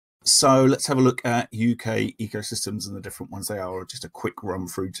So let's have a look at UK ecosystems and the different ones they are, just a quick run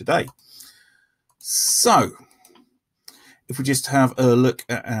through today. So if we just have a look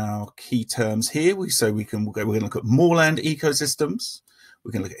at our key terms here, we're going to look at moorland ecosystems,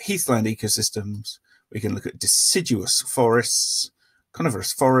 we're going to look at heathland ecosystems, we can look at deciduous forests,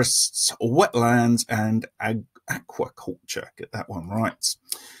 coniferous forests, wetlands, and aquaculture. Get that one right.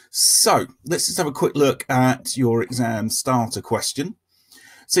 So let's just have a quick look at your exam starter question.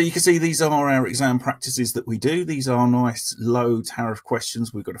 So you can see these are our exam practices that we do. These are nice low tariff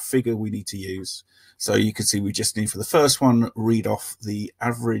questions. We've got a figure we need to use. So you can see we just need, for the first one, read off the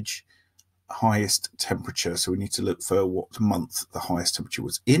average highest temperature. So we need to look for what month the highest temperature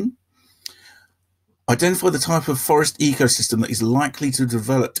was in. Identify the type of forest ecosystem that is likely to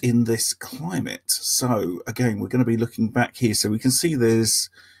develop in this climate. So again, we're going to be looking back here. So we can see there's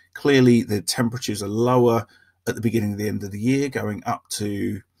clearly the temperatures are lower at the beginning of the end of the year, going up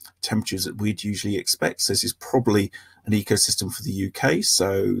to temperatures that we'd usually expect. So this is probably an ecosystem for the UK.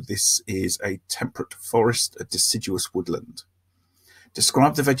 So this is a temperate forest, a deciduous woodland.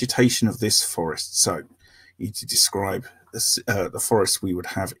 Describe the vegetation of this forest. So you need to describe the forest we would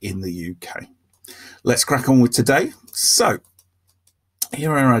have in the UK. Let's crack on with today. So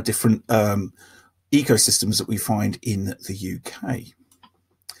here are our different ecosystems that we find in the UK.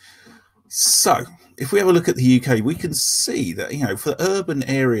 So if we have a look at the UK, we can see that, you know, for urban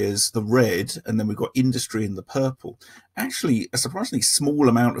areas, the red, and then we've got industry in the purple. Actually, a surprisingly small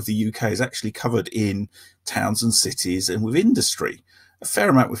amount of the UK is actually covered in towns and cities and with industry. A fair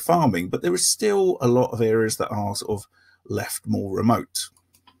amount with farming, but there is still a lot of areas that are sort of left more remote.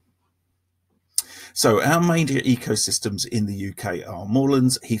 So our major ecosystems in the UK are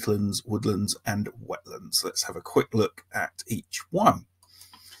moorlands, heathlands, woodlands, and wetlands. Let's have a quick look at each one.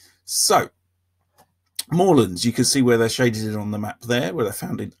 So moorlands, you can see where they're shaded in on the map there, where they're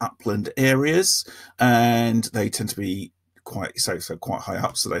found in upland areas, and they tend to be quite high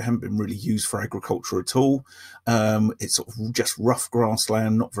up, so they haven't been really used for agriculture at all. It's sort of just rough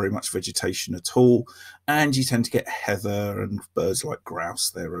grassland, not very much vegetation at all, and you tend to get heather and birds like grouse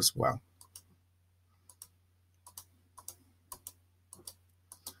there as well.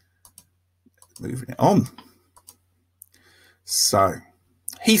 Moving it on. So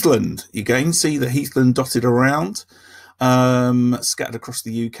heathland, you again see the heathland dotted around, scattered across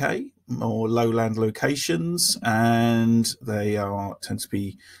the UK, more lowland locations, and they tend to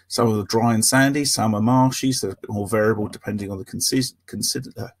be, some of the dry and sandy, some are marshy, so they're a bit more variable depending on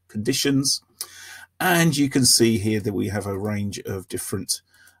the conditions. And you can see here that we have a range of different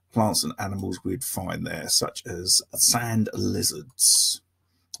plants and animals we'd find there, such as sand lizards.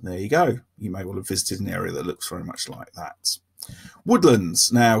 There you go. You may well have visited an area that looks very much like that.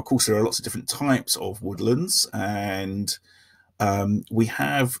 Woodlands. Now, of course, there are lots of different types of woodlands, and we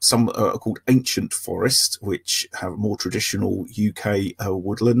have some called ancient forest, which have more traditional UK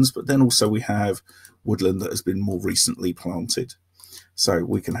woodlands, but then also we have woodland that has been more recently planted. So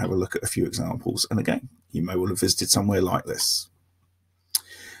we can have a look at a few examples. And again, you may well have visited somewhere like this.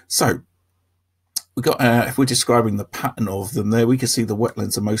 So we've got, if we're describing the pattern of them there, we can see the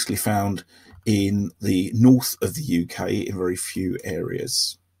wetlands are mostly found in the north of the UK in very few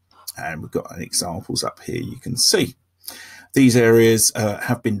areas. And we've got examples up here you can see. These areas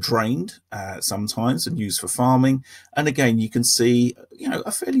have been drained sometimes and used for farming. And again, you can see, you know,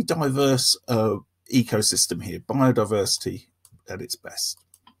 a fairly diverse ecosystem here, biodiversity at its best.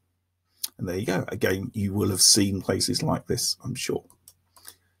 And there you go. Again, you will have seen places like this, I'm sure.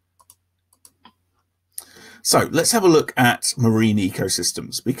 So let's have a look at marine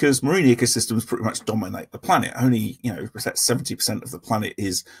ecosystems, because marine ecosystems pretty much dominate the planet. Only, you know, 70% of the planet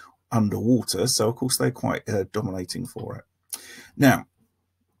is underwater, so of course they're quite dominating for it. Now,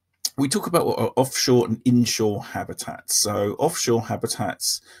 we talk about what are offshore and inshore habitats. So offshore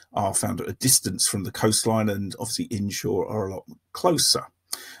habitats are found at a distance from the coastline, and obviously inshore are a lot closer,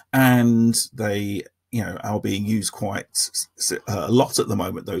 and they, you know, are being used quite a lot at the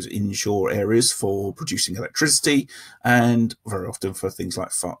moment, those inshore areas, for producing electricity and very often for things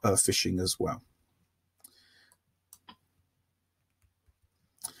like fishing as well.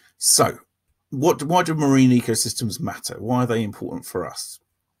 So why do marine ecosystems matter? Why are they important for us?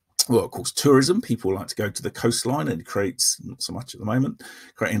 Well, of course, tourism. People like to go to the coastline, and it creates, not so much at the moment,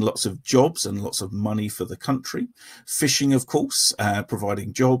 creating lots of jobs and lots of money for the country. Fishing, of course,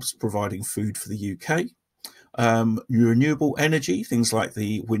 providing jobs, providing food for the UK. Renewable energy, things like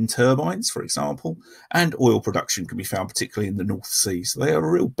the wind turbines, for example, and oil production can be found particularly in the North Sea. So they are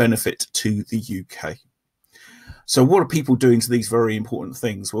a real benefit to the UK. So what are people doing to these very important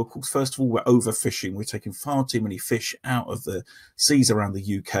things? Well, of course, first of all, we're overfishing. We're taking far too many fish out of the seas around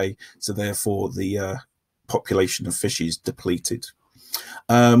the UK, so therefore the population of fish is depleted.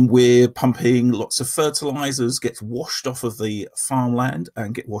 We're pumping lots of fertilizers, gets washed off of the farmland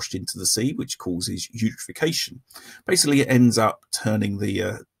and get washed into the sea, which causes eutrophication. Basically, it ends up turning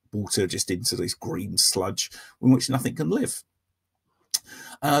the water just into this green sludge in which nothing can live.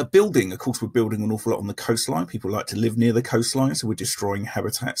 Building, of course, we're building an awful lot on the coastline. People like to live near the coastline, so we're destroying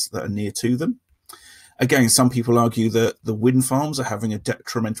habitats that are near to them. Again, some people argue that the wind farms are having a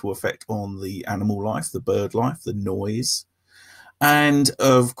detrimental effect on the animal life, the bird life, the noise. And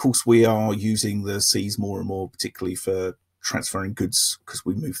of course, we are using the seas more and more, particularly for transferring goods, because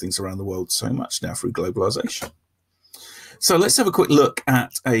we move things around the world so much now through globalization. So let's have a quick look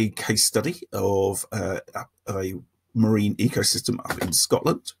at a case study of a marine ecosystem up in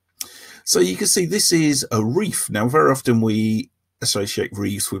Scotland. So you can see this is a reef. Now, very often we associate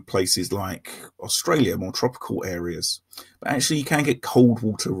reefs with places like Australia, more tropical areas. But actually you can get cold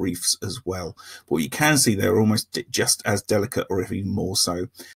water reefs as well. But what you can see, they're almost just as delicate or even more so.